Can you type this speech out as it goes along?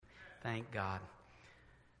Thank God.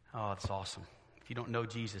 Oh, it's awesome. If you don't know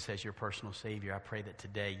Jesus as your personal Savior, I pray that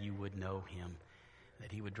today you would know Him,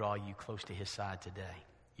 that He would draw you close to His side today.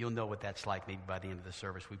 You'll know what that's like maybe by the end of the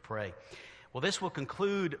service, we pray. Well, this will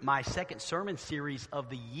conclude my second sermon series of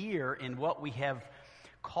the year in what we have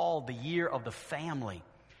called the Year of the Family.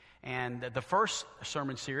 And the first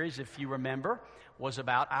sermon series, if you remember, was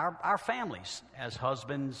about our families as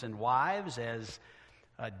husbands and wives, as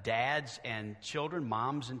dads and children,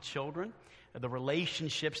 moms and children, the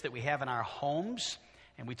relationships that we have in our homes.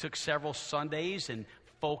 And we took several Sundays and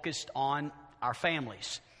focused on our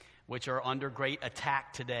families, which are under great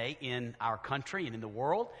attack today in our country and in the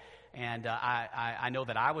world. And I know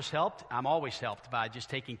that I was helped. I'm always helped by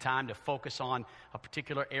just taking time to focus on a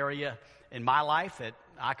particular area in my life that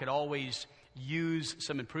I could always use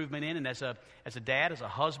some improvement in. And as a dad, as a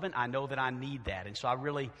husband, I know that I need that. And so I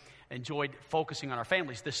really enjoyed focusing on our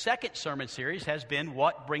families. The second sermon series has been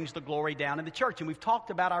What Brings the Glory Down in the Church. And we've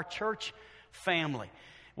talked about our church family.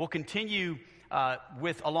 We'll continue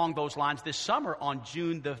with along those lines this summer. On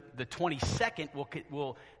June the 22nd,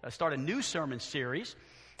 we'll start a new sermon series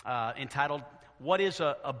entitled What is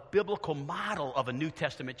a Biblical Model of a New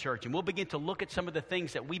Testament Church? And we'll begin to look at some of the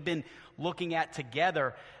things that we've been looking at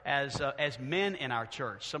together as men in our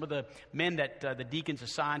church. Some of the men that the deacons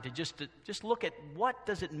assigned to just look at what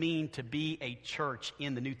does it mean to be a church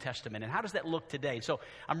in the New Testament, and how does that look today? So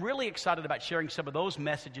I'm really excited about sharing some of those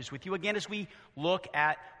messages with you again as we look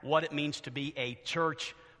at what it means to be a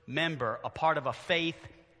church member, a part of a faith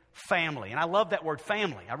family. And I love that word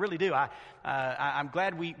family. I really do. I'm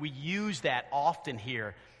glad we use that often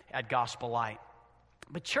here at Gospel Light.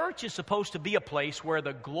 But church is supposed to be a place where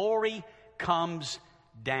the glory comes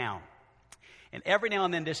down. And every now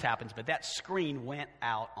and then this happens, but that screen went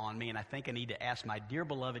out on me, and I think I need to ask my dear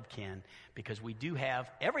beloved Ken, because we do have,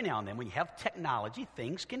 every now and then when you have technology,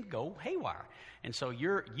 things can go haywire. And so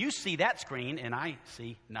you see that screen, and I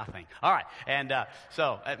see nothing. All right, and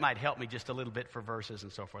so it might help me just a little bit for verses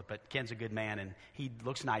and so forth, but Ken's a good man, and he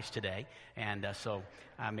looks nice today, and so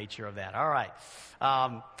I made sure of that. All right.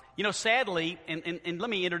 Sadly, and let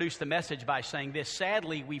me introduce the message by saying this,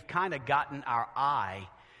 sadly, we've kind of gotten our eye,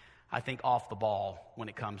 I think, off the ball when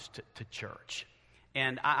it comes to church.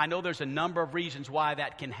 And I know there's a number of reasons why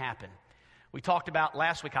that can happen. We talked about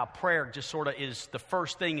last week how prayer just sort of is the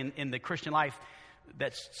first thing in the Christian life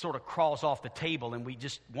that sort of crawls off the table, and we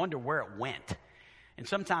just wonder where it went. And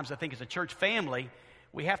sometimes I think as a church family,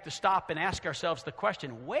 we have to stop and ask ourselves the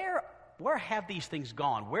question, where have these things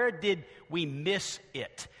gone? Where did we miss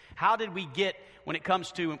it? How did we get, when it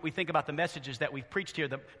comes to, we think about the messages that we've preached here,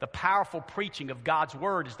 the powerful preaching of God's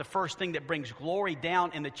Word is the first thing that brings glory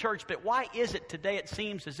down in the church. But why is it today it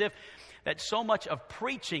seems as if that so much of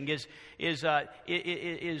preaching is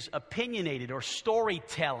opinionated or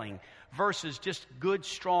storytelling versus just good,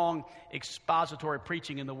 strong, expository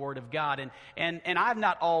preaching in the Word of God? And I've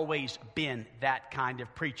not always been that kind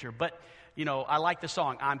of preacher, but I like the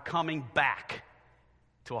song, I'm coming back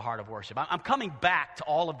to a heart of worship. I'm coming back to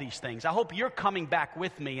all of these things. I hope you're coming back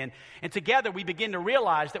with me. And together we begin to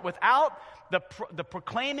realize that without the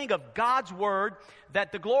proclaiming of God's Word,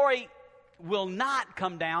 that the glory will not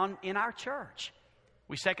come down in our church.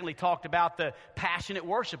 We secondly talked about the passionate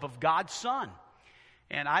worship of God's Son.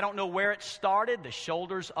 And I don't know where it started, the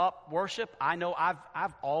shoulders up worship. I know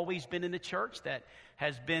I've always been in the church that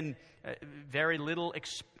has been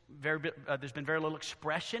there's been very little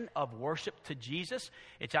expression of worship to Jesus.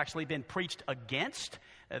 It's actually been preached against,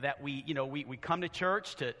 that we come to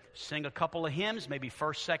church to sing a couple of hymns, maybe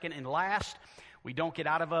first, second, and last. We don't get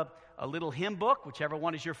out of a little hymn book, whichever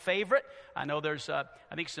one is your favorite. I know there's, I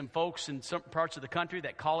think, some folks in some parts of the country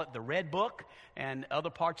that call it the Red Book, and other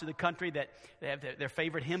parts of the country that they have their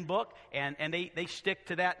favorite hymn book, and they stick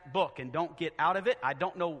to that book and don't get out of it. I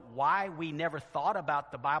don't know why we never thought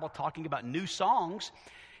about the Bible talking about new songs,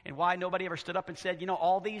 and why nobody ever stood up and said,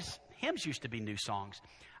 all these hymns used to be new songs.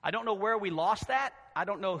 I don't know where we lost that. I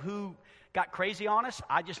don't know who got crazy on us.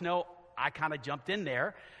 I just know I kind of jumped in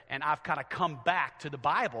there, and I've kind of come back to the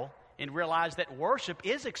Bible and realized that worship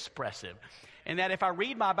is expressive. And that if I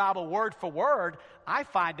read my Bible word for word, I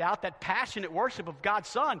find out that passionate worship of God's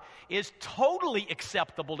Son is totally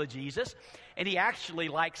acceptable to Jesus. And He actually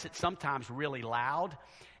likes it sometimes really loud.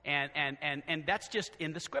 And that's just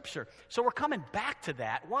in the Scripture. So we're coming back to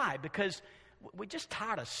that. Why? Because we're just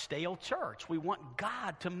tired of stale church. We want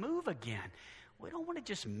God to move again. We don't want to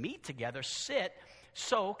just meet together, sit,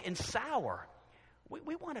 soak, and sour.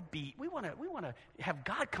 We want to have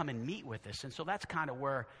God come and meet with us. And so that's kind of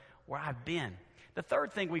where I've been. The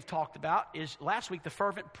third thing we've talked about is last week the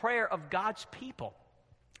fervent prayer of God's people.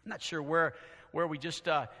 I'm not sure where where we just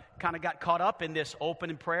kind of got caught up in this open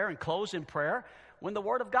in prayer and close in prayer, when the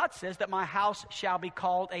Word of God says that my house shall be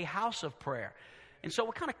called a house of prayer. And so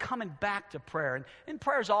we're kind of coming back to prayer. And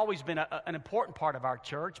prayer has always been an important part of our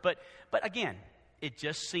church. But again, it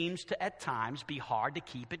just seems to at times be hard to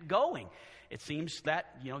keep it going. It seems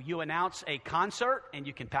that, you announce a concert and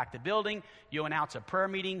you can pack the building. You announce a prayer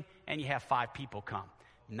meeting and you have 5 people come.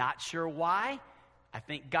 Not sure why. I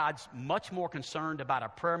think God's much more concerned about a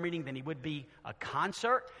prayer meeting than he would be a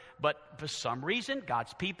concert. But for some reason,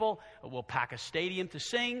 God's people will pack a stadium to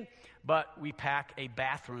sing, but we pack a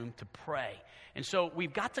bathroom to pray. And so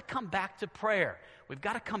we've got to come back to prayer. We've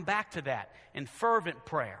got to come back to that in fervent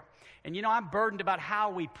prayer. And I'm burdened about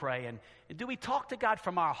how we pray. And do we talk to God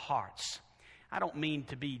from our hearts? I don't mean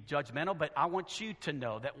to be judgmental, but I want you to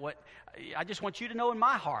know I just want you to know in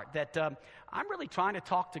my heart that I'm really trying to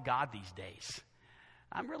talk to God these days.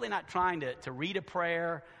 I'm really not trying to read a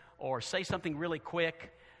prayer or say something really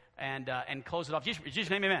quick and close it off. Just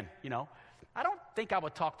name amen, I don't think I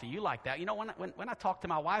would talk to you like that. When I talk to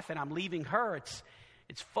my wife and I'm leaving her,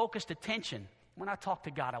 it's focused attention. When I talk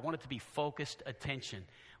to God, I want it to be focused attention.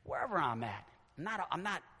 Wherever I'm at. I'm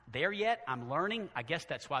not there yet. I'm learning. I guess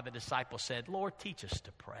that's why the disciples said, Lord, teach us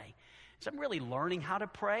to pray. So I'm really learning how to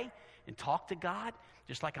pray and talk to God,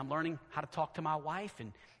 just like I'm learning how to talk to my wife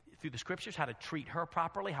and through the Scriptures, how to treat her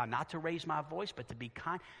properly, how not to raise my voice, but to be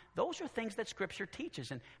kind. Those are things that Scripture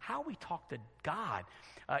teaches, and how we talk to God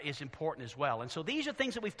is important as well. And so these are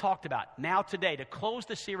things that we've talked about. Now today, to close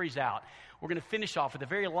the series out, we're going to finish off with the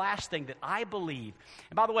very last thing that I believe.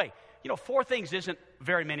 And by the way, 4 things isn't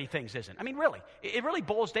very many things, isn't? I mean, really, it really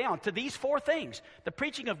boils down to these 4 things: the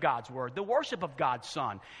preaching of God's Word, the worship of God's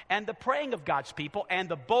Son, and the praying of God's people, and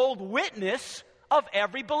the bold witness of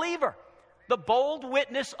every believer. The bold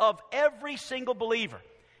witness of every single believer.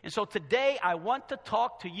 And so today I want to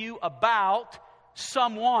talk to you about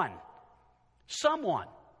someone. Someone.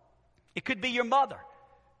 It could be your mother,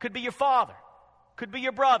 could be your father, could be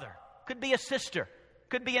your brother, could be a sister,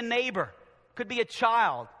 could be a neighbor, could be a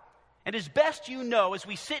child. And as best you know, as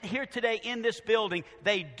we sit here today in this building,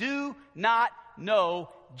 they do not know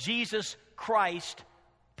Jesus Christ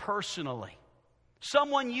personally.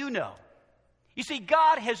 Someone you know. You see,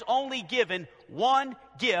 God has only given one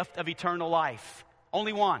gift of eternal life.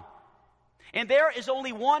 Only one. And there is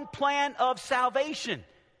only one plan of salvation.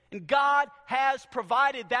 And God has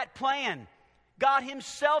provided that plan. God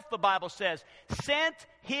himself, the Bible says, sent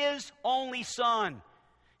his only Son.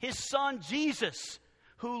 His Son, Jesus,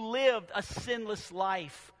 who lived a sinless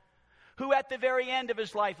life. Who at the very end of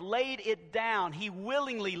his life laid it down. He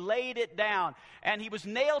willingly laid it down. And he was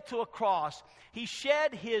nailed to a cross. He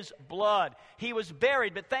shed his blood. He was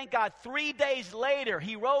buried. But thank God, 3 days later,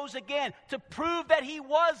 he rose again to prove that he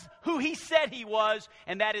was who he said he was,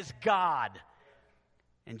 and that is God.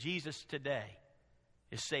 And Jesus today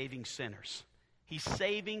is saving sinners. He's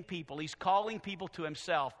saving people. He's calling people to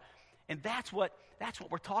himself. And that's what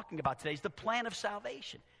we're talking about today, is the plan of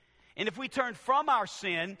salvation. And if we turn from our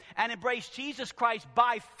sin and embrace Jesus Christ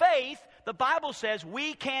by faith, the Bible says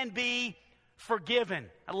we can be forgiven.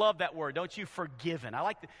 I love that word, don't you? Forgiven. I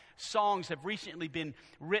like the songs have recently been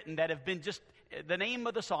written that have been just, the name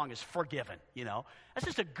of the song is Forgiven, That's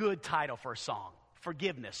just a good title for a song.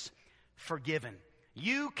 Forgiveness. Forgiven.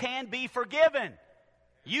 You can be forgiven.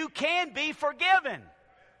 You can be forgiven.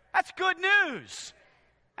 That's good news.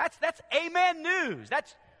 That's amen news.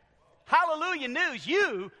 That's hallelujah news.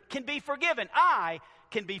 You can be forgiven. I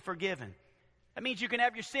can be forgiven. That means you can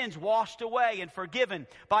have your sins washed away and forgiven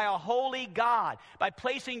by a holy God, by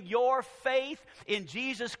placing your faith in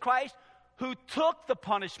Jesus Christ, who took the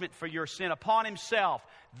punishment for your sin upon himself.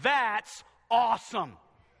 That's awesome.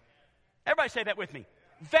 Everybody say that with me.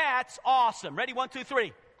 That's awesome. Ready? 1, 2,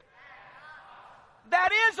 3. That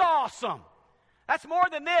is awesome. That's more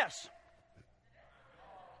than this.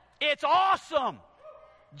 It's awesome.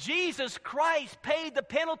 Jesus Christ paid the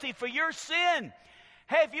penalty for your sin.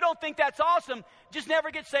 Hey, if you don't think that's awesome, just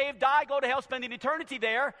never get saved, die, go to hell, spend an eternity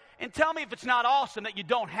there, and tell me if it's not awesome that you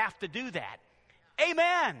don't have to do that.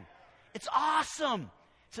 Amen. It's awesome.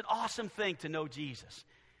 It's an awesome thing to know Jesus.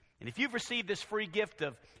 And if you've received this free gift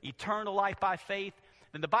of eternal life by faith,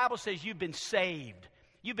 then the Bible says you've been saved.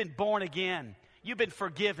 You've been born again. You've been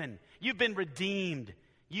forgiven. You've been redeemed.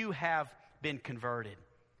 You have been converted.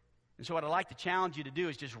 And so what I'd like to challenge you to do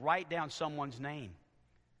is just write down someone's name.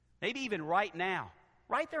 Maybe even right now.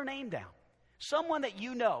 Write their name down. Someone that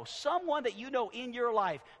you know in your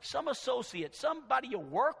life, some associate, somebody you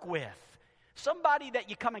work with, somebody that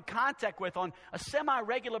you come in contact with on a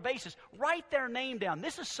semi-regular basis. Write their name down.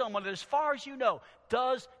 This is someone that, as far as you know,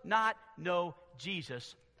 does not know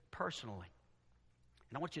Jesus personally.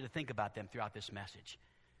 And I want you to think about them throughout this message.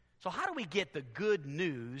 So how do we get the good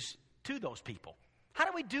news to those people? How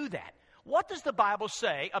do we do that? What does the Bible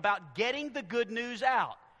say about getting the good news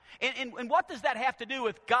out? And what does that have to do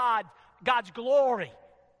with God's glory?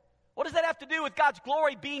 What does that have to do with God's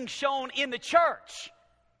glory being shown in the church?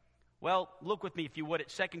 Well, look with me, if you would, at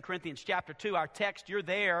 2 Corinthians chapter 2, our text. You're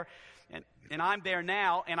there, and I'm there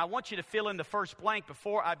now, and I want you to fill in the first blank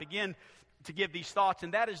before I begin to give these thoughts,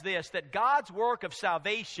 and that is this, that God's work of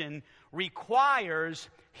salvation requires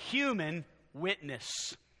human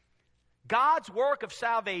witness. God's work of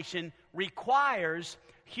salvation requires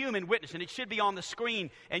human witness, and it should be on the screen,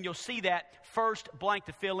 and you'll see that first blank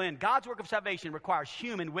to fill in. God's work of salvation requires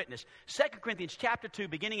human witness. 2 Corinthians chapter 2,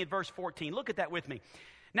 beginning in verse 14. Look at that with me.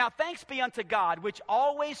 Now thanks be unto God, which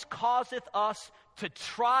always causeth us to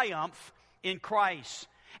triumph in Christ,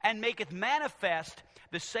 and maketh manifest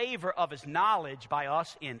the savor of his knowledge by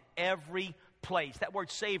us in every place. That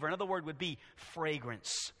word savor, another word would be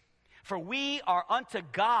fragrance. For we are unto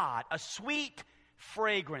God a sweet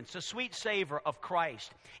fragrance, a sweet savor of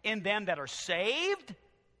Christ, in them that are saved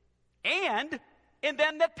and in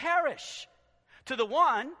them that perish. To the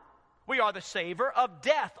one, we are the savor of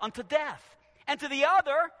death unto death, and to the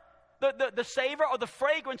other, the savor or the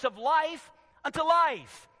fragrance of life unto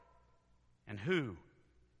life. And who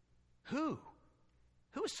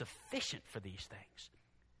is sufficient for these things?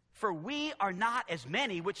 For we are not as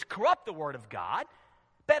many which corrupt the word of God,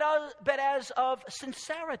 but as of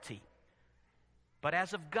sincerity, but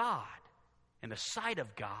as of God, in the sight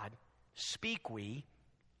of God, speak we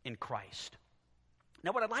in Christ.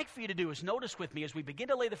 Now, what I'd like for you to do is notice with me as we begin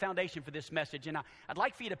to lay the foundation for this message, and I'd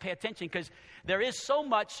like for you to pay attention because there is so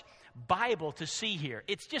much Bible to see here.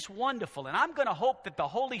 It's just wonderful, and I'm going to hope that the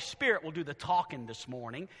Holy Spirit will do the talking this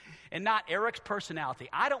morning and not Eric's personality.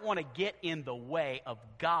 I don't want to get in the way of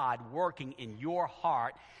God working in your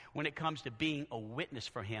heart when it comes to being a witness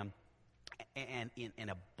for Him and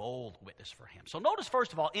a bold witness for Him. So notice,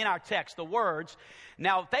 first of all, in our text, the words,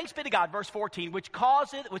 now thanks be to God, verse 14, which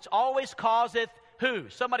always causeth who?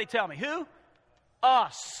 Somebody tell me. Who?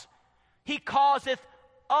 Us. He causeth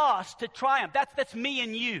us to triumph. That's me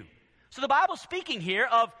and you. So the Bible's speaking here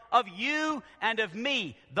of you and of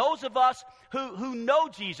me. Those of us who know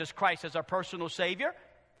Jesus Christ as our personal Savior,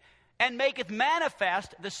 and maketh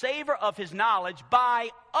manifest the savor of His knowledge by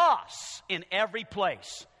us in every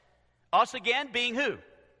place. Us again being who?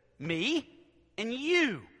 Me and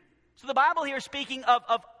you. So the Bible here is speaking of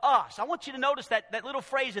us. I want you to notice that little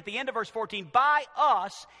phrase at the end of verse 14, by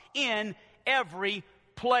us in every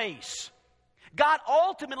place. God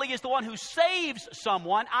ultimately is the one who saves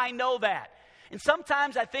someone. I know that. And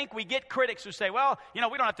sometimes I think we get critics who say, well, we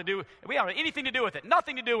don't have anything to do with it,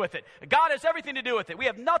 nothing to do with it. God has everything to do with it. We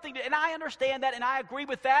have nothing to, and I understand that and I agree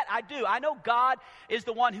with that. I do. I know God is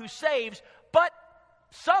the one who saves, but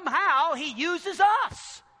somehow He uses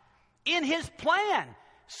us in His plan.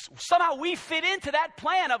 Somehow we fit into that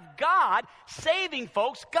plan of God saving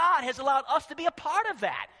folks. God has allowed us to be a part of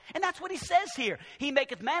that. And that's what He says here. He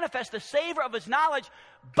maketh manifest the savor of His knowledge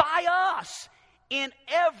by us in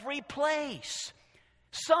every place.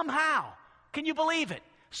 Somehow, can you believe it?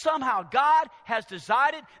 Somehow God has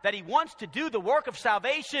decided that He wants to do the work of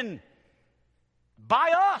salvation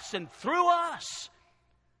by us and through us.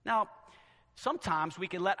 Now, sometimes we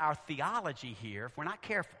can let our theology here, if we're not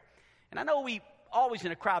careful, and I know we always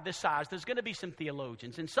in a crowd this size, there's going to be some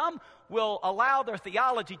theologians, and some will allow their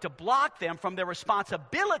theology to block them from their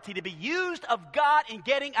responsibility to be used of God in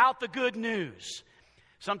getting out the good news.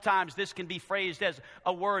 Sometimes this can be phrased as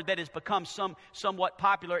a word that has become somewhat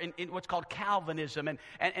popular in what's called Calvinism,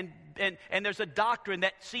 and there's a doctrine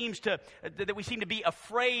that we seem to be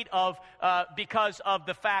afraid of because of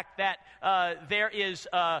the fact that there is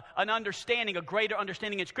an understanding, a greater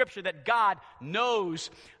understanding in Scripture that God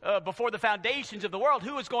knows before the foundations of the world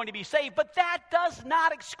who is going to be saved. But that does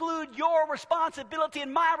not exclude your responsibility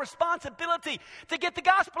and my responsibility to get the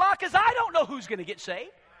gospel out, because I don't know who's going to get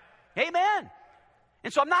saved. Amen.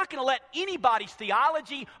 And so I'm not going to let anybody's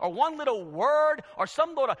theology or one little word or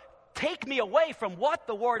some sort of take me away from what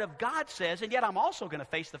the Word of God says. And yet I'm also going to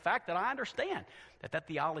face the fact that I understand that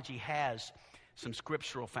theology has some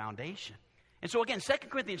scriptural foundation. And so again, 2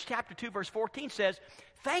 Corinthians chapter 2, verse 14 says,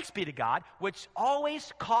 thanks be to God, which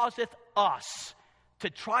always causeth us to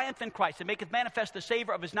triumph in Christ and maketh manifest the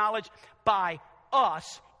savor of His knowledge by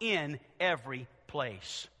us in every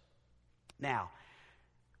place. Now,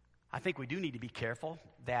 I think we do need to be careful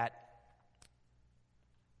that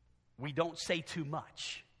we don't say too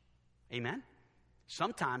much. Amen?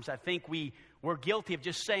 Sometimes I think we're guilty of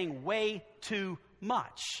just saying way too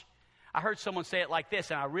much. I heard someone say it like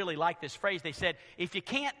this, and I really like this phrase. They said, if you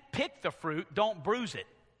can't pick the fruit, don't bruise it.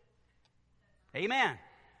 Amen.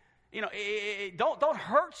 You know, don't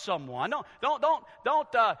hurt someone. Don't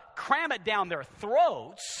cram it down their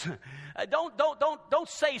throats. Don't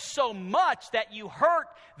say so much that you hurt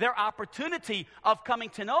their opportunity of coming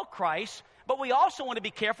to know Christ. But we also want to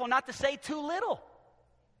be careful not to say too little.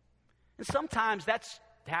 And sometimes that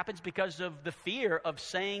happens because of the fear of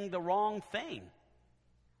saying the wrong thing.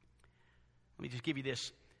 Let me just give you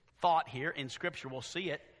this thought here in Scripture. We'll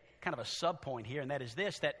see it, kind of a sub-point here, and that is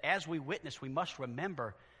this, that as we witness, we must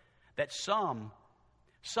remember that some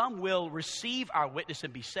will receive our witness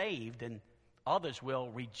and be saved, and others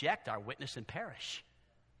will reject our witness and perish.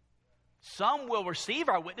 Some will receive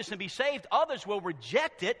our witness and be saved, others will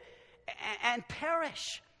reject it and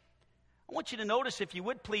perish. I want you to notice, if you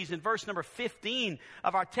would please, in verse number 15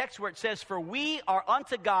 of our text where it says, for we are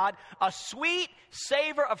unto God a sweet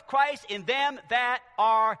savor of Christ in them that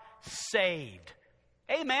are saved.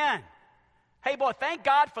 Amen. Hey, boy, thank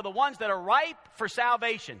God for the ones that are ripe for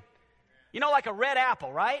salvation. You know, like a red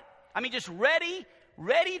apple, right? I mean, just ready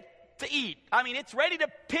to eat. I mean, it's ready to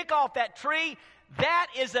pick off that tree. That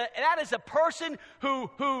is a person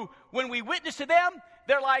who, when we witness to them,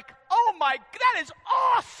 they're like, oh my, that is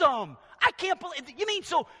awesome. I can't believe, you mean,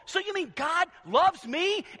 so you mean God loves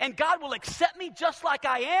me and God will accept me just like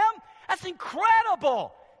I am? That's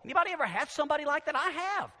incredible. Anybody ever had somebody like that? I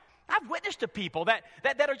have. I've witnessed to people that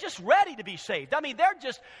are just ready to be saved. I mean,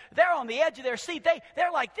 they're on the edge of their seat.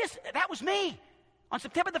 They're like, that was me on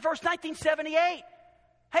September the 1st, 1978.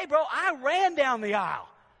 Hey, bro, I ran down the aisle.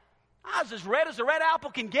 I was as red as a red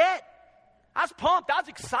apple can get. I was pumped. I was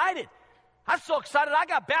excited. I was so excited I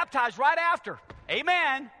got baptized right after.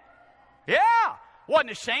 Amen. Yeah.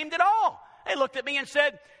 Wasn't ashamed at all. They looked at me and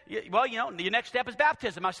said, well, you know, your next step is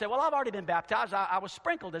baptism. I said, well, I've already been baptized. I was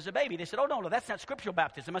sprinkled as a baby. They said, oh, no, that's not scriptural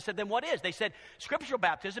baptism. I said, then what is? They said, scriptural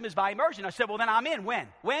baptism is by immersion. I said, well, then I'm in. When?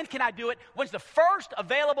 When can I do it? When's the first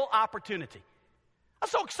available opportunity? I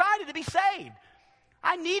was so excited to be saved.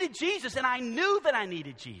 I needed Jesus, and I knew that I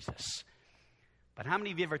needed Jesus. But how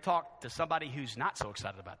many of you ever talked to somebody who's not so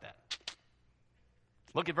excited about that?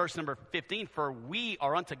 Look at verse number 15. For we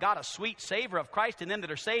are unto God a sweet savor of Christ in them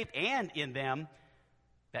that are saved and in them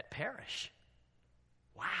that perish.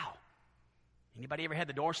 Wow. Anybody ever had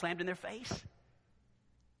the door slammed in their face?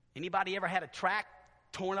 Anybody ever had a tract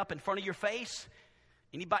torn up in front of your face?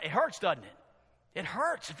 Anybody? It hurts, doesn't it? It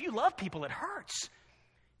hurts. If you love people, it hurts.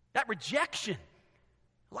 That rejection.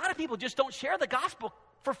 A lot of people just don't share the gospel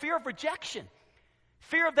for fear of rejection.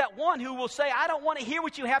 Fear of that one who will say, I don't want to hear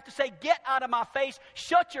what you have to say. Get out of my face.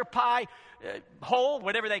 Shut your pie hole,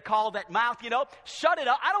 whatever they call that mouth, you know. Shut it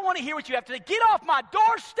up. I don't want to hear what you have to say. Get off my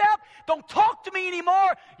doorstep. Don't talk to me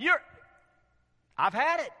anymore. I've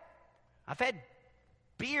had it. I've had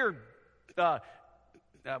beer. I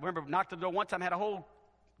remember knocked on the door one time, had a whole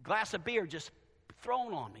glass of beer just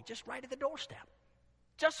thrown on me, just right at the doorstep,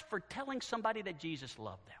 just for telling somebody that Jesus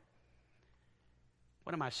loved them.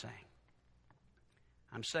 What am I saying?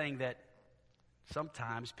 I'm saying that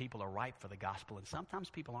sometimes people are ripe for the gospel and sometimes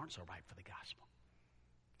people aren't so ripe for the gospel.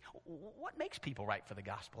 What makes people ripe for the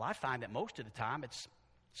gospel? I find that most of the time it's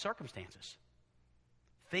circumstances.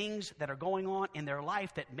 Things that are going on in their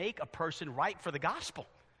life that make a person ripe for the gospel.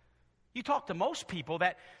 You talk to most people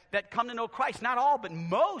that come to know Christ, not all, but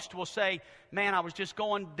most will say, man, I was just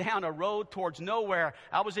going down a road towards nowhere.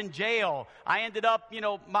 I was in jail. I ended up,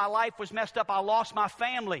 my life was messed up. I lost my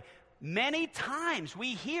family. Many times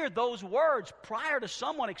we hear those words prior to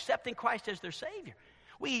someone accepting Christ as their Savior.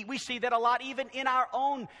 We see that a lot even in our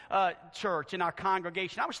own church, in our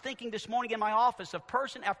congregation. I was thinking this morning in my office of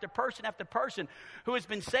person after person after person who has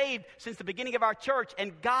been saved since the beginning of our church,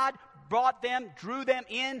 and God brought them, drew them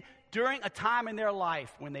in during a time in their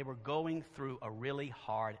life when they were going through a really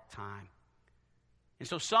hard time. And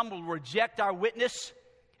so some will reject our witness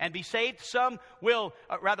and be saved. Some will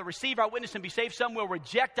rather receive our witness and be saved. Some will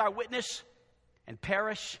reject our witness and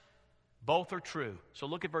perish. Both are true. So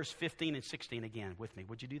look at verse 15 and 16 again with me.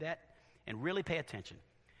 Would you do that? And really pay attention.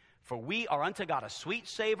 For we are unto God a sweet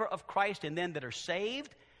savor of Christ in them that are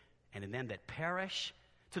saved and in them that perish.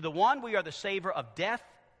 To the one we are the savor of death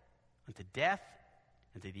unto death,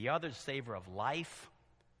 and to the other the savor of life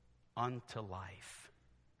unto life.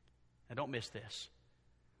 Now don't miss this.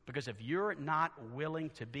 Because if you're not willing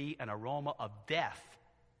to be an aroma of death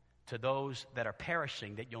to those that are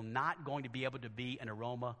perishing, that you're not going to be able to be an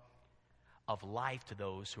aroma of life to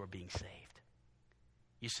those who are being saved.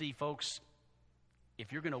 You see, folks,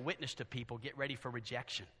 if you're going to witness to people, get ready for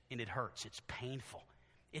rejection. And it hurts. It's painful.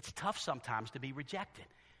 It's tough sometimes to be rejected.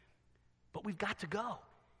 But we've got to go.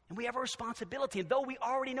 And we have a responsibility. And though we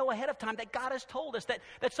already know ahead of time that God has told us that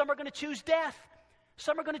some are going to choose death,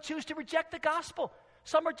 some are going to choose to reject the gospel,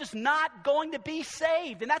 some are just not going to be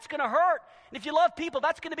saved, and that's going to hurt. And if you love people,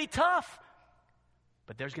 that's going to be tough.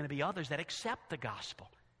 But there's going to be others that accept the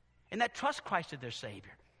gospel and that trust Christ as their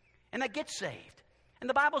Savior and that get saved. And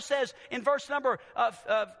the Bible says in verse number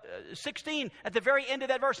 16, at the very end of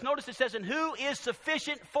that verse, notice it says, and who is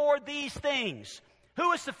sufficient for these things?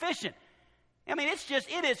 Who is sufficient? I mean,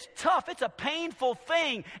 it is tough. It's a painful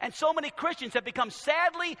thing. And so many Christians have become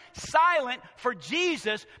sadly silent for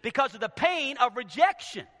Jesus because of the pain of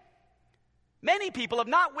rejection. Many people have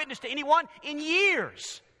not witnessed to anyone in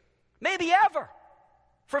years, maybe ever,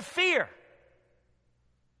 for fear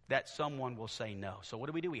that someone will say no. So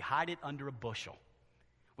what do? We hide it under a bushel.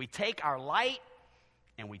 We take our light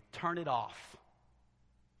and we turn it off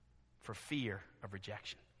for fear of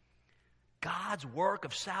rejection. God's work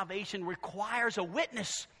of salvation requires a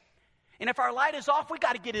witness. And if our light is off, we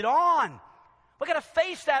got to get it on. We got to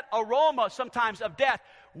face that aroma sometimes of death.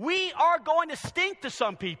 We are going to stink to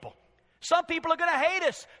some people. Some people are going to hate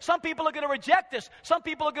us. Some people are going to reject us. Some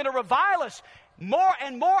people are going to revile us. More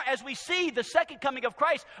and more as we see the second coming of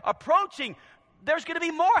Christ approaching, there's going to be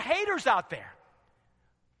more haters out there.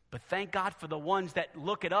 But thank God for the ones that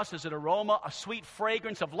look at us as an aroma, a sweet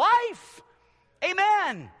fragrance of life.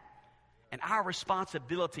 Amen. And our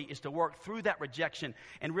responsibility is to work through that rejection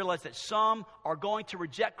and realize that some are going to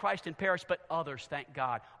reject Christ and perish, but others, thank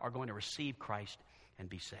God, are going to receive Christ and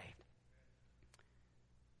be saved.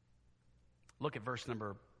 Look at verse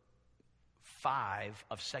number 5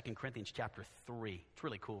 of 2 Corinthians chapter 3. It's a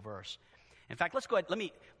really cool verse. In fact, let's go ahead. Let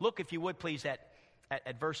me look, if you would, please, at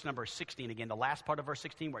verse number 16 again, the last part of verse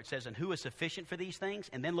 16 where it says, and who is sufficient for these things?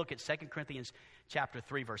 And then look at 2 Corinthians chapter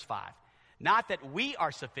 3, verse 5. Not that we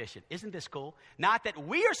are sufficient. Isn't this cool? Not that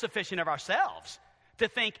we are sufficient of ourselves to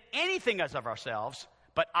think anything as of ourselves,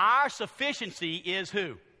 but our sufficiency is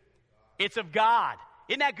who? It's of God.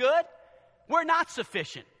 Isn't that good? We're not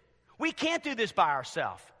sufficient. We can't do this by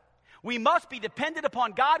ourselves. We must be dependent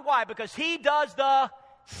upon God. Why? Because He does the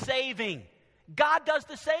saving. God does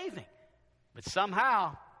the saving. But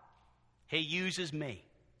somehow, He uses me.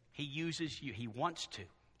 He uses you. He wants to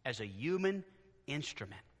as a human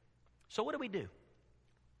instrument. So what do?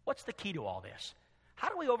 What's the key to all this? How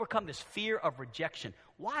do we overcome this fear of rejection?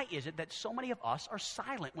 Why is it that so many of us are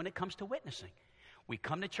silent when it comes to witnessing? We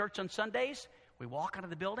come to church on Sundays. We walk out of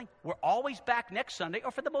the building. We're always back next Sunday,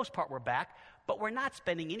 or for the most part we're back, but we're not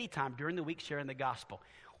spending any time during the week sharing the gospel.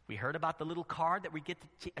 We heard about the little card that we get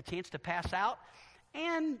a chance to pass out,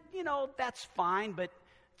 and, that's fine, but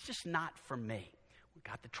it's just not for me. We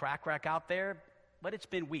got the track rack out there, but it's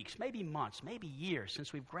been weeks, maybe months, maybe years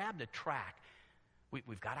since we've grabbed a track.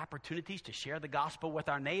 We've got opportunities to share the gospel with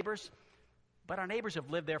our neighbors, but our neighbors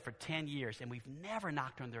have lived there for 10 years, and we've never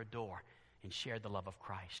knocked on their door and shared the love of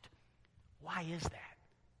Christ. Why is that?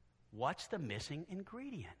 What's the missing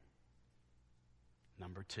ingredient?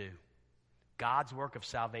 Number 2, God's work of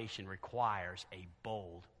salvation requires a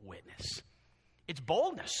bold witness. It's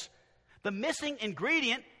boldness. The missing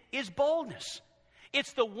ingredient is boldness.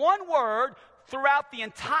 It's the one word throughout the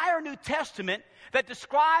entire New Testament that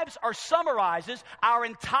describes or summarizes our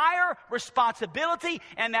entire responsibility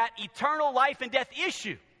and that eternal life and death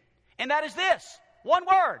issue. And that is this, one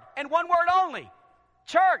word and one word only.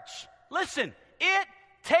 Church, listen, it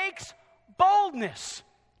takes boldness.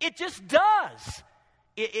 It just does.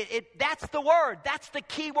 That's the word. That's the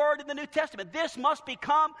key word in the New Testament. This must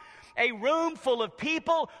become a room full of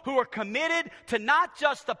people who are committed to not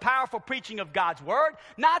just the powerful preaching of God's word,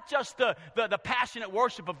 not just the passionate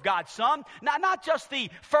worship of God's Son, not just the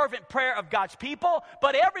fervent prayer of God's people,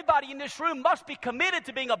 but everybody in this room must be committed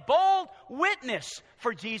to being a bold witness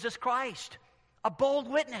for Jesus Christ. A bold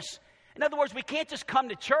witness. In other words, we can't just come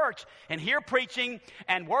to church and hear preaching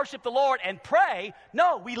and worship the Lord and pray.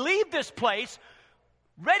 No, we leave this place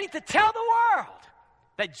ready to tell the world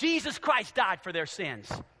that Jesus Christ died for their sins.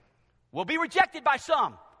 We'll be rejected by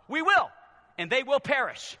some. We will. And they will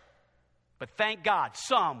perish. But thank God,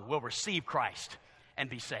 some will receive Christ and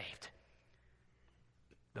be saved.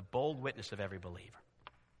 The bold witness of every believer.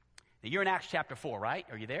 Now, you're in Acts chapter 4, right?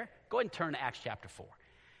 Are you there? Go ahead and turn to Acts chapter 4.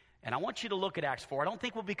 And I want you to look at Acts 4. I don't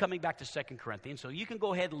think we'll be coming back to 2 Corinthians, so you can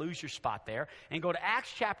go ahead and lose your spot there and go to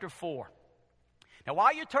Acts chapter 4. Now,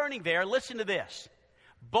 while you're turning there, listen to this.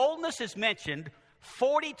 Boldness is mentioned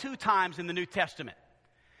 42 times in the New Testament.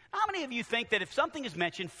 How many of you think that if something is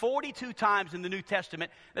mentioned 42 times in the New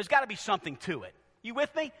Testament, there's got to be something to it? You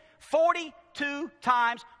with me? 42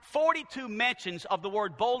 times, 42 mentions of the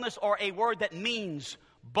word boldness or a word that means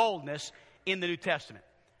boldness in the New Testament.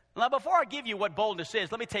 Now, before I give you what boldness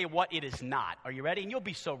is, let me tell you what it is not. Are you ready? And you'll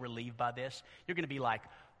be so relieved by this. You're going to be like,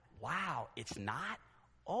 wow, it's not?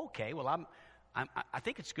 Okay, well, I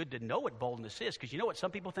think it's good to know what boldness is, because you know what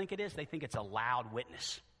some people think it is? They think it's a loud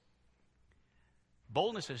witness.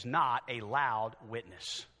 Boldness is not a loud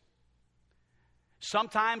witness.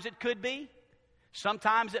 Sometimes it could be.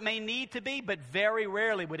 Sometimes it may need to be, but very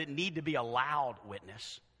rarely would it need to be a loud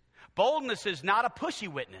witness. Boldness is not a pushy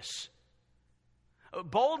witness.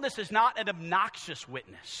 Boldness is not an obnoxious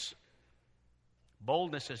witness.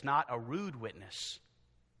 Boldness is not a rude witness.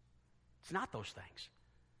 It's not those things.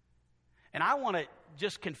 And I want to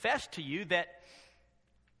just confess to you that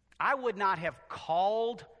I would not have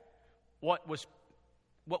called what was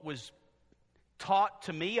taught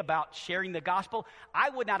to me about sharing the gospel, I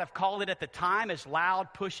would not have called it at the time as loud,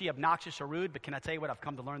 pushy, obnoxious, or rude, but can I tell you what I've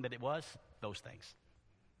come to learn that it was? Those things.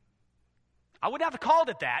 I wouldn't have called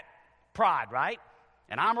it that. Pride, right?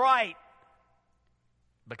 And I'm right.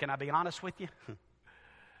 But can I be honest with you?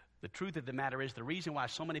 The truth of the matter is the reason why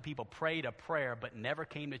so many people prayed a prayer but never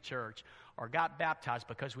came to church or got baptized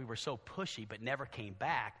because we were so pushy but never came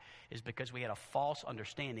back is because we had a false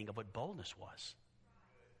understanding of what boldness was.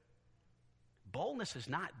 Boldness is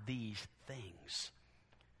not these things.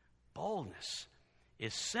 Boldness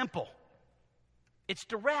is simple. It's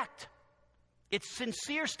direct. It's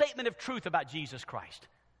sincere statement of truth about Jesus Christ.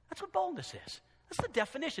 That's what boldness is. That's the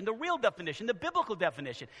definition, the real definition, the biblical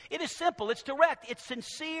definition. It is simple, it's direct, it's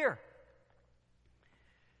sincere.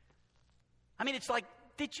 I mean, it's like,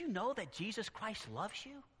 did you know that Jesus Christ loves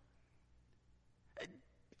you?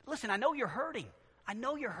 Listen, I know you're hurting. I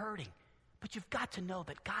know you're hurting. But you've got to know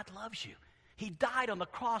that God loves you. He died on the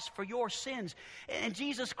cross for your sins. And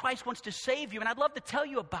Jesus Christ wants to save you. And I'd love to tell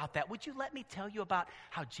you about that. Would you let me tell you about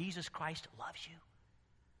how Jesus Christ loves you?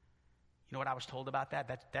 You know what I was told about that?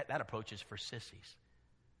 That approach is for sissies.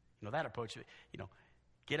 You know, that approach,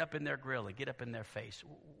 get up in their grill and get up in their face.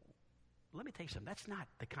 Let me tell you something. That's not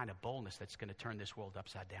the kind of boldness that's going to turn this world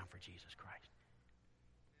upside down for Jesus Christ.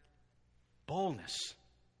 Boldness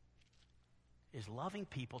is loving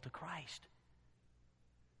people to Christ.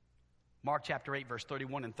 Mark chapter 8, verse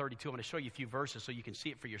 31 and 32. I'm going to show you a few verses so you can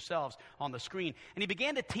see it for yourselves on the screen. And he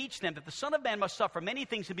began to teach them that the Son of Man must suffer many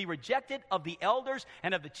things and be rejected of the elders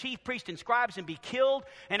and of the chief priests and scribes and be killed,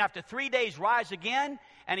 and after 3 days rise again.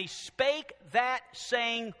 And he spake that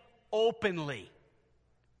saying openly.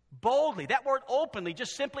 Boldly. That word openly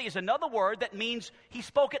just simply is another word that means he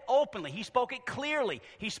spoke it openly. He spoke it clearly.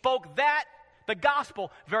 He spoke the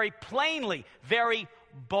gospel, very plainly, very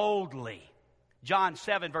boldly. John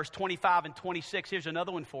 7, verse 25 and 26. Here's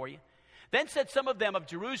another one for you. Then said some of them of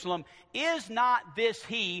Jerusalem, is not this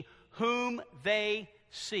he whom they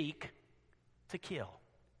seek to kill?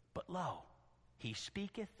 But lo, he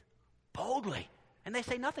speaketh boldly. And they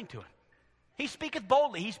say nothing to him. He speaketh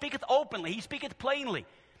boldly. He speaketh openly. He speaketh plainly.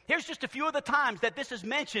 Here's just a few of the times that this is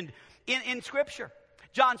mentioned in Scripture.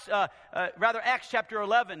 Acts chapter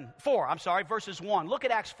 4, verses 1. Look at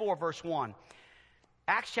Acts 4, verse 1.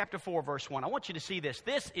 Acts chapter 4, verse 1. I want you to see this.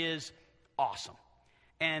 This is awesome.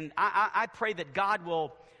 And I pray that God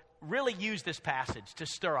will really use this passage to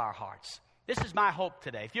stir our hearts. This is my hope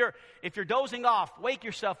today. If you're dozing off, wake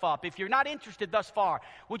yourself up. If you're not interested thus far,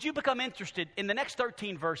 would you become interested in the next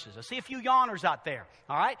 13 verses? I see a few yawners out there,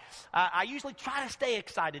 all right? I usually try to stay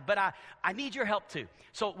excited, but I need your help too.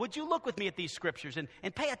 So would you look with me at these scriptures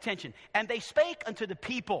and pay attention? And they spake unto the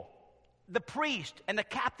people, the priest and the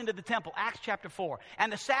captain of the temple, Acts chapter 4,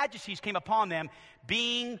 and the Sadducees came upon them,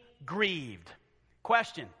 being grieved.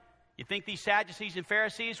 Question, you think these Sadducees and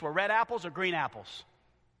Pharisees were red apples or green apples?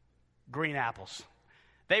 Green apples.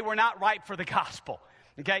 They were not ripe for the gospel,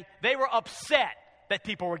 okay? They were upset that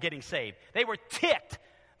people were getting saved. They were ticked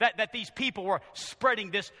that these people were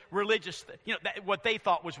spreading this religious, what they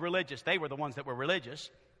thought was religious. They were the ones that were religious.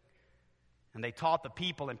 And they taught the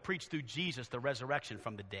people and preached through Jesus the resurrection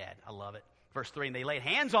from the dead. I love it. Verse 3, and they laid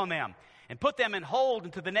hands on them and put them in hold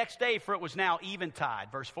until the next day, for it was now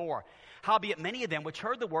eventide. Verse 4, howbeit many of them which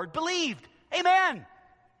heard the word believed. Amen.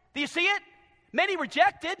 Do you see it? Many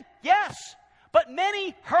rejected, yes. But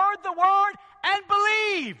many heard the word and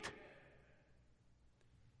believed.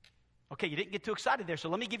 Okay, you didn't get too excited there, so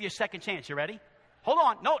let me give you a second chance. You ready? Hold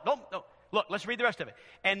on. No. Look, let's read the rest of it.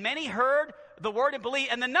 And many heard the word and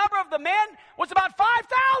believed, and the number of the men was about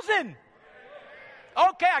 5,000.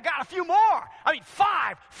 Okay, I got a few more.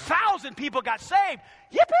 5,000 people got saved.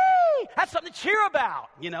 Yippee! That's something to cheer about,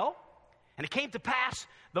 And it came to pass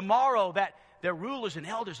the morrow that their rulers and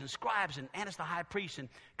elders and scribes and Annas the high priest and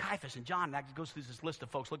Caiaphas and John, and that goes through this list of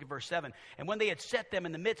folks. Look at verse 7. And when they had set them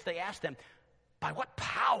in the midst, they asked them, by what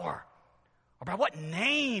power Or by what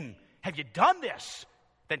name have you done this?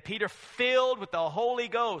 Then Peter, filled with the Holy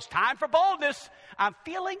Ghost, time for boldness. I'm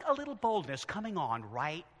feeling a little boldness coming on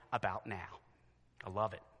right about now. I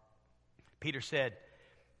love it. Peter said,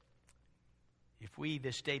 if we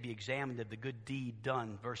this day be examined of the good deed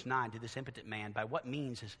done, verse 9, to this impotent man, by what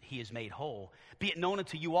means he is made whole, be it known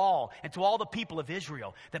unto you all and to all the people of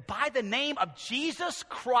Israel, that by the name of Jesus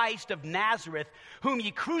Christ of Nazareth, whom ye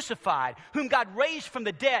crucified, whom God raised from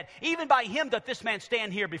the dead, even by him doth this man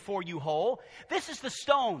stand here before you whole. This is the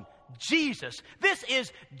stone, Jesus. This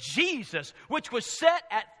is Jesus, which was set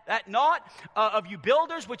at naught of you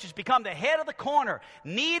builders, which has become the head of the corner.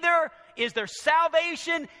 Neither is there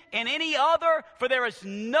salvation in any other, for there is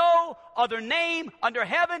no other name under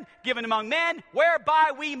heaven given among men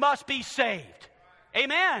whereby we must be saved.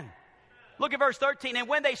 Amen. Look at verse 13. And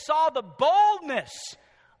when they saw the boldness,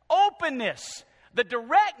 openness, the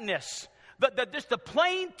directness, the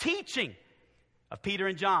plain teaching of Peter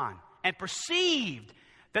and John, and perceived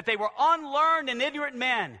that they were unlearned and ignorant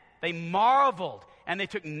men, they marveled, and they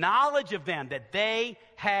took knowledge of them that they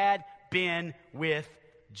had been with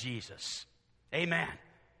Jesus. Amen.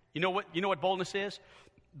 You know what boldness is?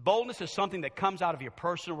 Boldness is something that comes out of your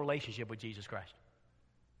personal relationship with Jesus Christ.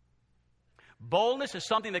 Boldness is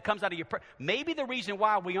something that comes out of your... Maybe the reason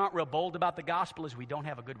why we aren't real bold about the gospel is we don't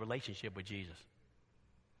have a good relationship with Jesus.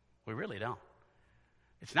 We really don't.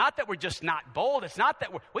 It's not that we're just not bold. It's not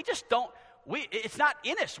that we just don't... it's not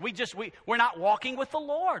in us. We're not walking with the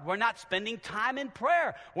Lord. We're not spending time in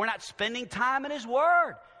prayer. We're not spending time in His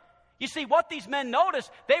Word. You see, what these men noticed,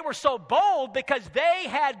 they were so bold because they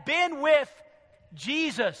had been with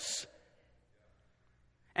Jesus.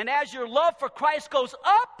 And as your love for Christ goes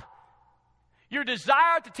up, your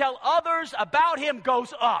desire to tell others about Him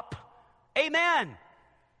goes up. Amen.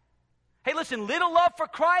 Hey, listen, little love for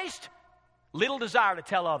Christ, little desire to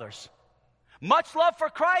tell others. Much love for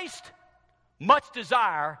Christ, much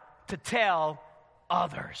desire to tell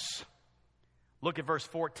others. Look at verse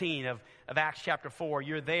 14 of Acts chapter 4.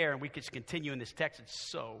 You're there, and we could continue in this text. It's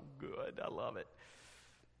so good. I love it.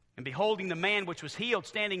 And beholding the man which was healed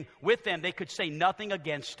standing with them, they could say nothing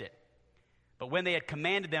against it. But when they had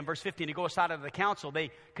commanded them, verse 15, to go aside of the council, they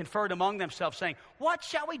conferred among themselves, saying, what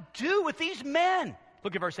shall we do with these men?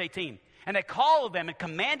 Look at verse 18. And they called them and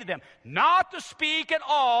commanded them not to speak at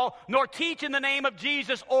all, nor teach in the name of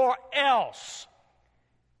Jesus, or else.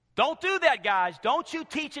 Don't do that, guys. Don't you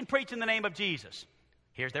teach and preach in the name of Jesus.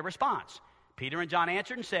 Here's their response. Peter and John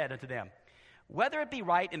answered and said unto them, whether it be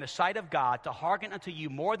right in the sight of God to hearken unto you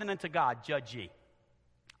more than unto God, judge ye.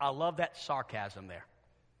 I love that sarcasm there.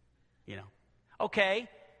 You know, okay,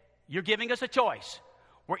 you're giving us a choice.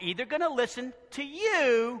 We're either going to listen to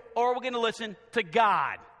you or we're going to listen to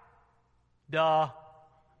God. Duh.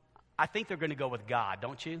 I think they're going to go with God,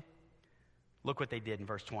 don't you? Look what they did in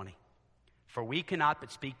verse 20. For we cannot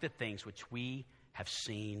but speak the things which we have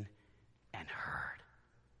seen and heard.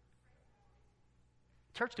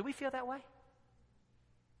 Church, do we feel that way?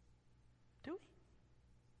 Do we?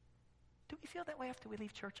 Do we feel that way after we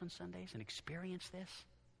leave church on Sundays and experience this?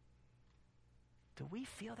 Do we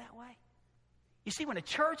feel that way? You see, when a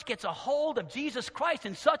church gets a hold of Jesus Christ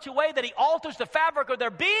in such a way that He alters the fabric of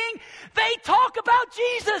their being, they talk about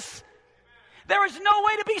Jesus. There is no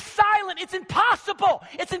way to be silent. It's impossible.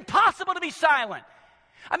 It's impossible to be silent.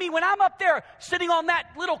 I mean, when I'm up there sitting on that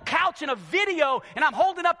little couch in a video and I'm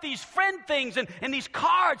holding up these friend things and these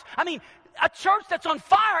cards, I mean, a church that's on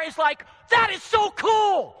fire is like, that is so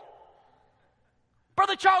cool.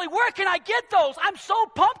 Brother Charlie, where can I get those? I'm so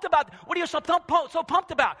pumped about it. What are you so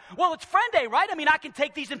pumped about? Well, it's Friend Day, right? I mean, I can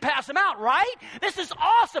take these and pass them out, right? This is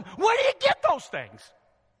awesome. Where do you get those things?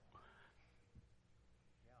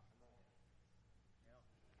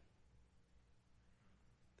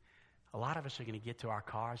 A lot of us are going to get to our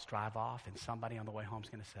cars, drive off, and somebody on the way home is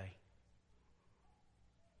going to say,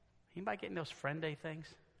 anybody getting those Friend Day things?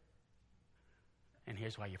 And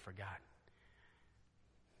here's why you forgot.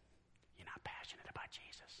 You're not passionate about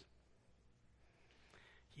Jesus.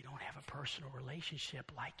 You don't have a personal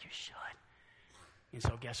relationship like you should. And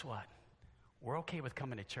so guess what? We're okay with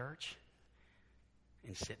coming to church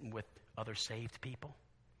and sitting with other saved people.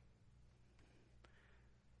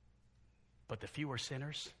 But the fewer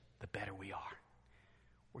sinners, the better we are.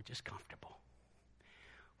 We're just comfortable.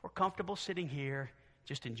 We're comfortable sitting here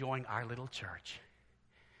just enjoying our little church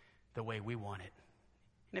the way we want it.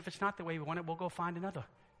 And if it's not the way we want it, we'll go find another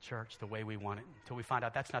church the way we want it. Until we find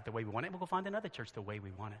out that's not the way we want it, we'll go find another church the way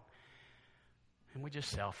we want it. And we're just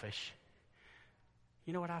selfish.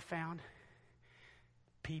 You know what I found?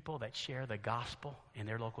 People that share the gospel in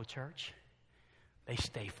their local church, they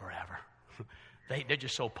stay forever. They're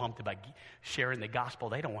just so pumped about sharing the gospel.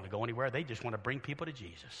 They don't want to go anywhere. They just want to bring people to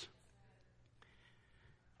Jesus.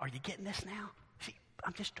 Are you getting this now? See,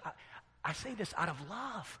 I say this out of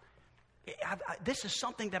love. This is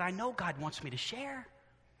something that I know God wants me to share.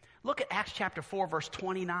 Look at Acts chapter 4, verse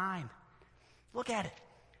 29. Look at it.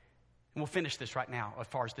 And we'll finish this right now as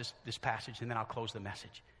far as this passage, and then I'll close the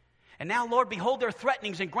message. And now, Lord, behold their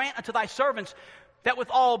threatenings, and grant unto thy servants that with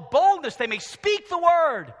all boldness they may speak the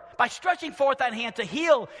word by stretching forth thine hand to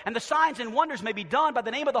heal, and the signs and wonders may be done by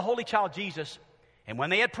the name of the Holy Child Jesus. And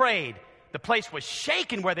when they had prayed, the place was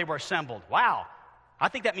shaken where they were assembled. Wow. I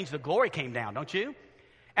think that means the glory came down, don't you?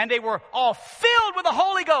 And they were all filled with the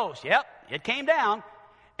Holy Ghost. Yep, it came down.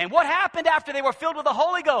 And what happened after they were filled with the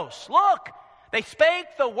Holy Ghost? Look, they spake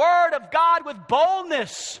the word of God with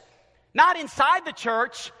boldness. Not inside the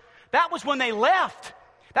church. That was when they left.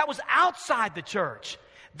 That was outside the church.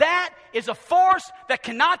 That is a force that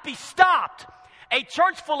cannot be stopped. A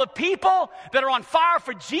church full of people that are on fire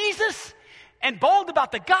for Jesus and bold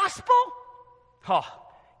about the gospel. Oh,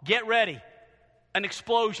 get ready. An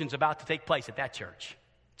explosion's about to take place at that church.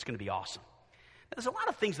 It's going to be awesome. There's a lot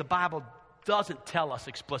of things the Bible doesn't tell us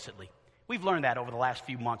explicitly. We've learned that over the last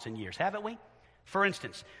few months and years, haven't we? For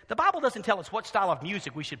instance, the Bible doesn't tell us what style of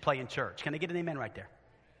music we should play in church. Can I get an amen right there?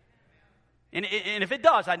 And if it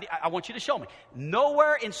does, I want you to show me.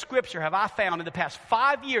 Nowhere in Scripture have I found in the past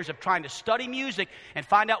 5 years of trying to study music and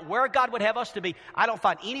find out where God would have us to be, I don't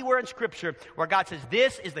find anywhere in Scripture where God says,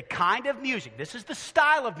 this is the kind of music, this is the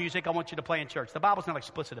style of music I want you to play in church. The Bible's not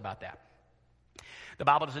explicit about that. The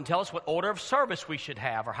Bible doesn't tell us what order of service we should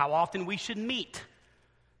have or how often we should meet.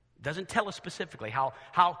 It doesn't tell us specifically how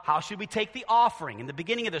should we take the offering in the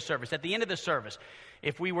beginning of the service, at the end of the service.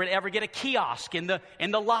 If we were to ever get a kiosk in the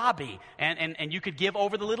lobby and you could give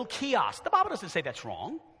over the little kiosk. The Bible doesn't say that's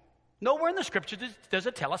wrong. Nowhere in the Scripture does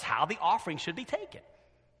it tell us how the offering should be taken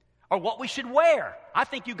or what we should wear. I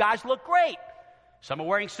think you guys look great. Some are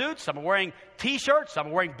wearing suits, some are wearing T-shirts, some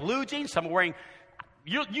are wearing blue jeans, some are wearing...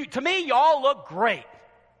 to me, you all look great.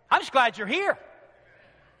 I'm just glad you're here.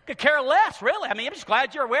 Could care less, really. I mean, I'm just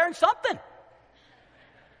glad you're wearing something. The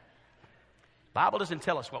Bible doesn't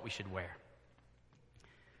tell us what we should wear.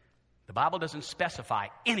 The Bible doesn't specify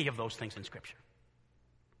any of those things in Scripture.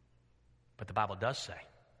 But the Bible does say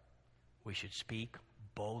we should speak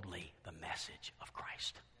boldly the message of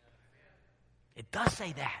Christ. It does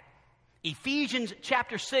say that. Ephesians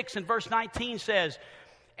chapter 6 and verse 19 says,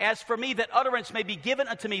 as for me, that utterance may be given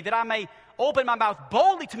unto me, that I may open my mouth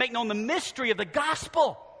boldly to make known the mystery of the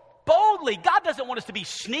gospel. Boldly. God doesn't want us to be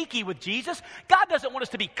sneaky with Jesus. God doesn't want us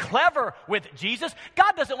to be clever with Jesus.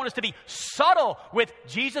 God doesn't want us to be subtle with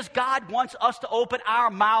Jesus. God wants us to open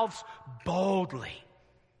our mouths boldly.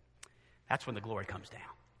 That's when the glory comes down.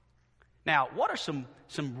 Now, what are some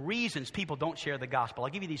reasons people don't share the gospel?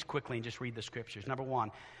 I'll give you these quickly and just read the Scriptures. Number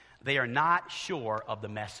one, they are not sure of the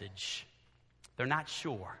message. They're not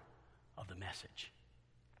sure of the message.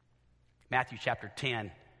 Matthew chapter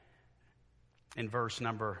 10 in verse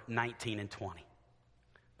number 19 and 20.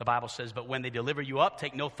 The Bible says, but when they deliver you up,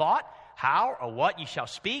 take no thought how or what ye shall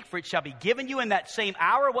speak, for it shall be given you in that same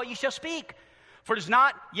hour what ye shall speak. For it is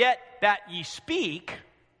not yet that ye speak,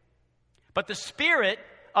 but the Spirit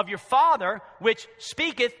of your Father which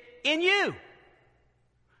speaketh in you.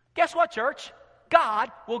 Guess what, church? God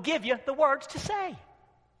will give you the words to say.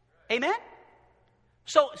 Amen?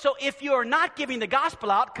 So if you're not giving the gospel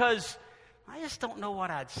out because I just don't know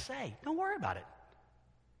what I'd say, don't worry about it.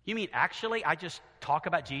 You mean actually I just talk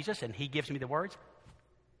about Jesus and he gives me the words?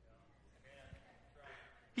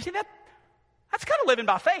 You see that? That's kind of living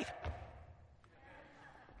by faith.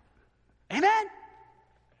 Amen?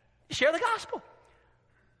 You share the gospel.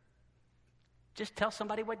 Just tell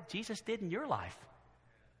somebody what Jesus did in your life.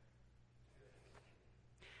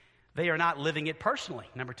 They are not living it personally,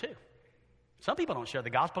 number two. Some people don't share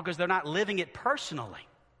the gospel because they're not living it personally.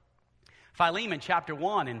 Philemon chapter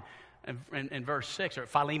 1 and verse 6, or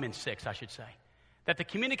Philemon 6, I should say, that the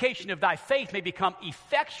communication of thy faith may become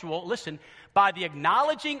effectual, listen, by the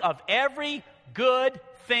acknowledging of every good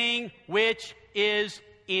thing which is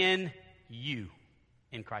in you,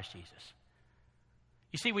 in Christ Jesus.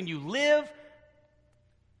 You see, when you live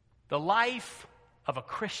the life of a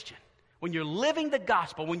Christian, when you're living the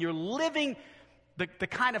gospel, when you're living the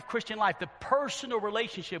kind of Christian life, the personal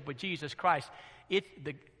relationship with Jesus Christ,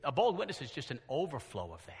 a bold witness is just an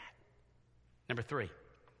overflow of that. Number three,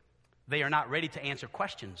 they are not ready to answer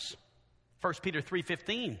questions. 1 Peter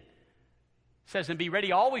 3:15 says, and be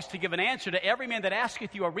ready always to give an answer to every man that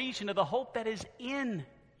asketh you a reason of the hope that is in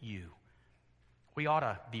you. We ought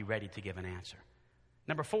to be ready to give an answer.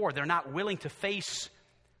 Number four, they're not willing to face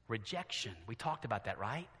rejection. We talked about that,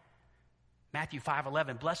 right? Matthew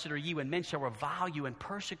 5:11, blessed are you when men shall revile you and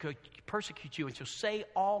persecute you and shall say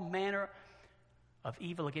all manner of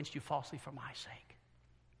evil against you falsely for my sake.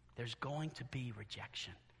 There's going to be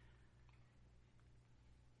rejection.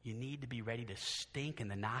 You need to be ready to stink in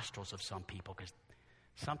the nostrils of some people, because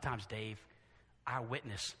sometimes, Dave, our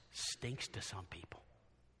witness stinks to some people.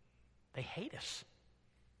 They hate us.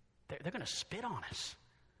 They're going to spit on us.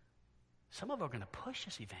 Some of them are going to push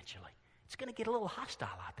us eventually. It's going to get a little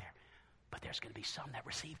hostile out there. But there's going to be some that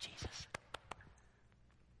receive Jesus.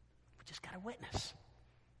 We just got to witness.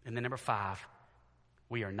 And then number 5,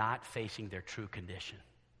 we are not facing their true condition.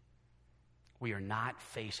 We are not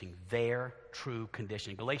facing their true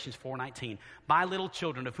condition. Galatians 4:19, my little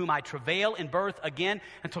children, of whom I travail in birth again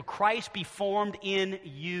until Christ be formed in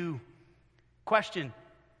you. Question,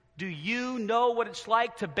 do you know what it's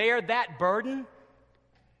like to bear that burden?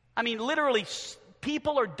 I mean, literally,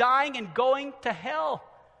 people are dying and going to hell.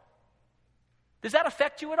 Does that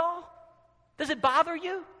affect you at all? Does it bother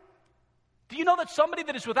you? Do you know that somebody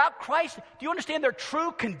that is without Christ, do you understand their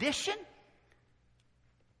true condition?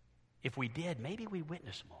 If we did, maybe we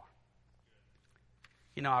witness more.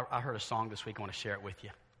 You know, I heard a song this week. I want to share it with you.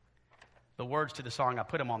 The words to the song, I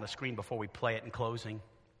put them on the screen before we play it in closing.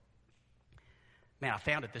 Man, I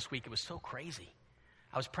found it this week. It was so crazy.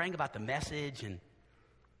 I was praying about the message, and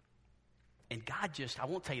God just, I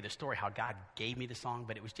won't tell you the story how God gave me the song,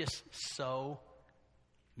 but it was just so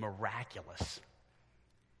miraculous.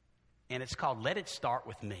 And it's called Let It Start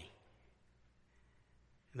With Me.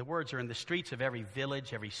 And the words are, in the streets of every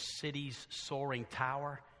village, every city's soaring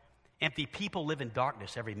tower, empty people live in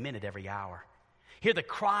darkness every minute, every hour. Hear the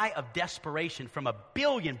cry of desperation from a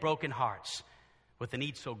billion broken hearts. With a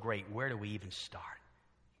need so great, where do we even start?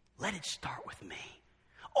 Let it start with me.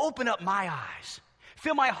 Open up my eyes.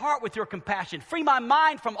 Fill my heart with your compassion. Free my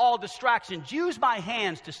mind from all distractions. Use my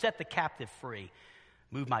hands to set the captive free.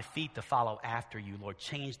 Move my feet to follow after you. Lord,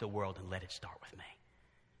 change the world and let it start with me.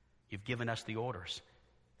 You've given us the orders.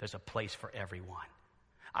 There's a place for everyone.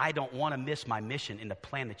 I don't want to miss my mission in the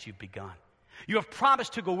plan that you've begun. You have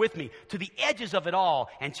promised to go with me to the edges of it all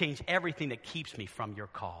and change everything that keeps me from your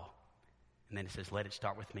call. And then it says, let it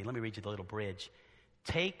start with me. Let me read you the little bridge.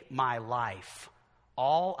 Take my life,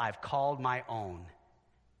 all I've called my own.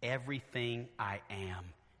 Everything I am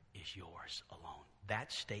is yours alone.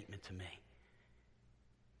 That statement to me,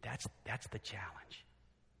 that's the challenge.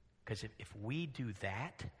 Because if we do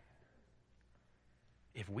that,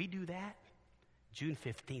 June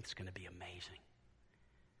 15th is going to be amazing.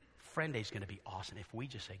 Friend Day is going to be awesome. If we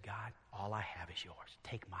just say, God, all I have is yours.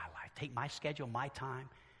 Take my life. Take my schedule, my time.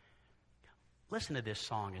 Listen to this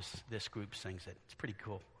song as this group sings it. It's pretty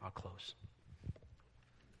cool. I'll close.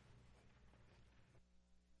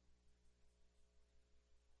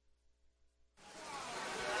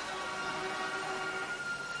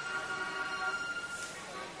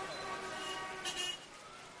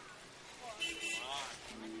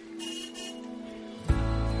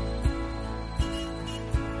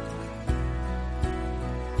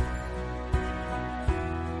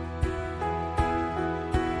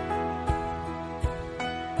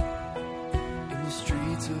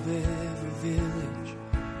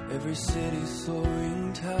 Every city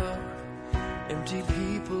soaring tower, empty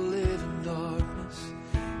people live in darkness,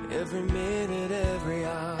 every minute, every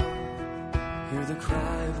hour. Hear the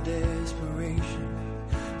cry of desperation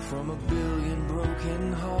from a billion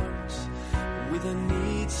broken hearts. With a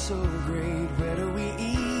need so great, where do we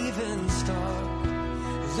even start?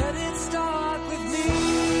 Let it start with me.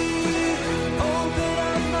 Open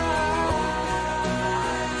up my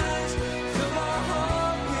eyes, fill my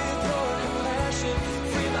heart with your compassion.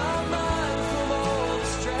 Free my mind from all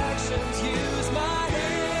distractions. Use my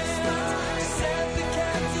hands, set the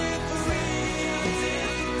captive free.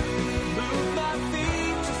 Move my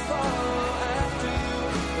feet to follow after you.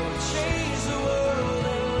 Lord, change the world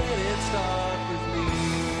and let it start with me.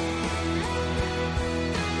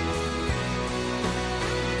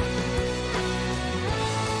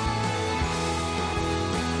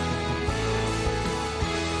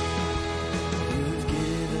 You've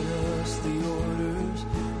given us the orders.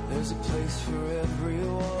 There's a place for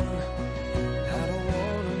everyone. I don't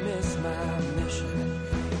want to miss my mission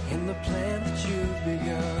in the plan that you've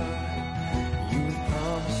begun. You've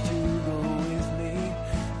promised to go with me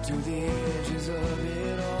to the edges of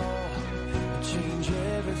it all. Change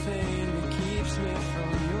everything that keeps me from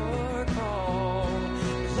your call.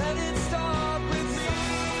 Let it start with me.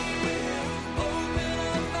 Open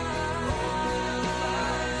up my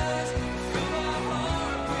eyes. Fill my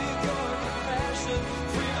heart with your compassion.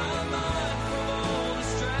 Free my mind from all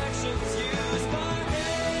distractions.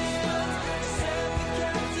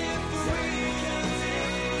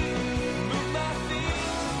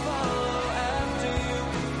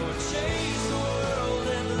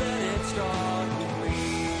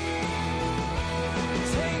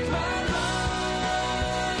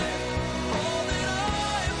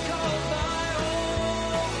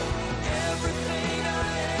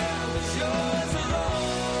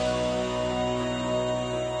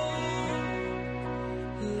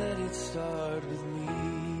 it start with me.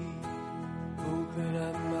 Open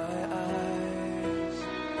up my eyes,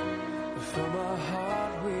 fill my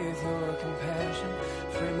heart with your compassion,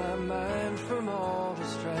 free my mind from all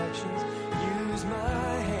distractions. Use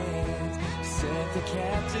my hands, set the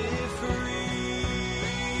captive free.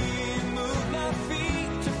 Move my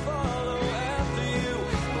feet to follow after you.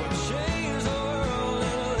 Lord, change the world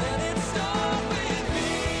and let it start with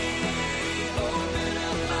me. Open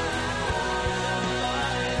up my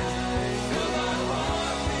eyes, fill my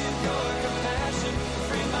heart with your compassion,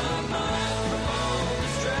 free my mind from all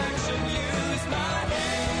distraction. Use my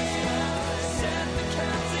hands, set the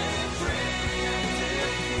captive free.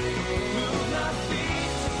 Move my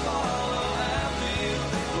feet to follow after you.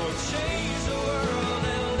 Lord, change the world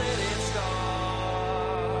and let it start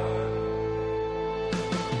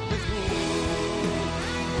with me.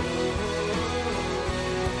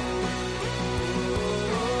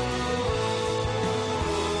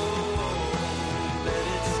 Let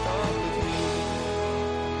it start with me.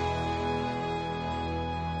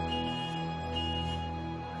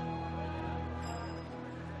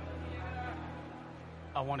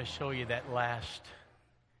 I want to show you that last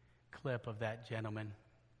clip of that gentleman.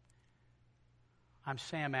 I'm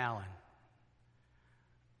Sam Allen.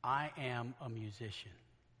 I am a musician.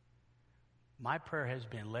 My prayer has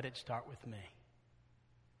been, let it start with me.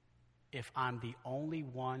 If I'm the only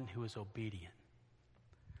one who is obedient,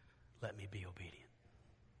 let me be obedient.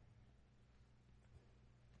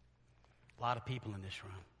 A lot of people in this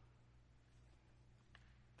room.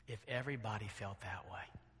 If everybody felt that way,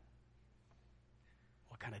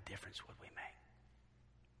 what kind of difference would we make?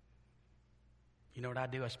 You know what I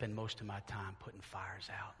do? I spend most of my time putting fires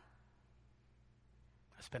out.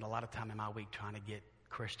 I spend a lot of time in my week trying to get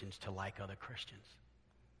Christians to like other Christians.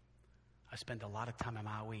 I spend a lot of time in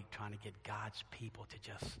my week trying to get God's people to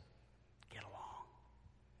just get along.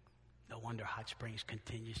 No wonder Hot Springs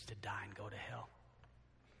continues to die and go to hell.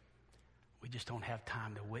 We just don't have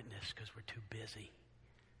time to witness because we're too busy,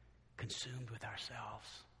 consumed with ourselves,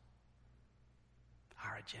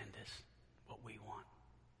 our agendas, what we want.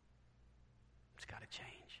 It's got to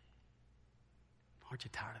change. Aren't you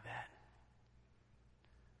tired of that?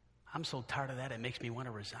 I'm so tired of that, it makes me want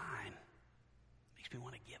to resign. It makes me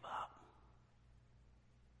want to give up.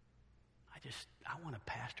 I want to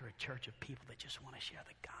pastor a church of people that just want to share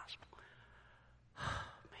the gospel.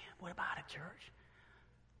 Man, what about it, church?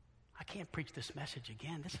 I can't preach this message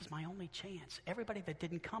again. This is my only chance. Everybody that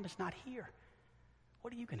didn't come is not here.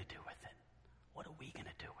 What are you going to do with it? What are we going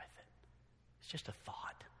to do with it? It's just a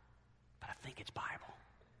thought, but I think it's Bible.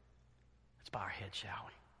 Let's bow our heads, shall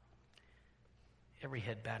we? Every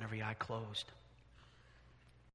head bowed, every eye closed.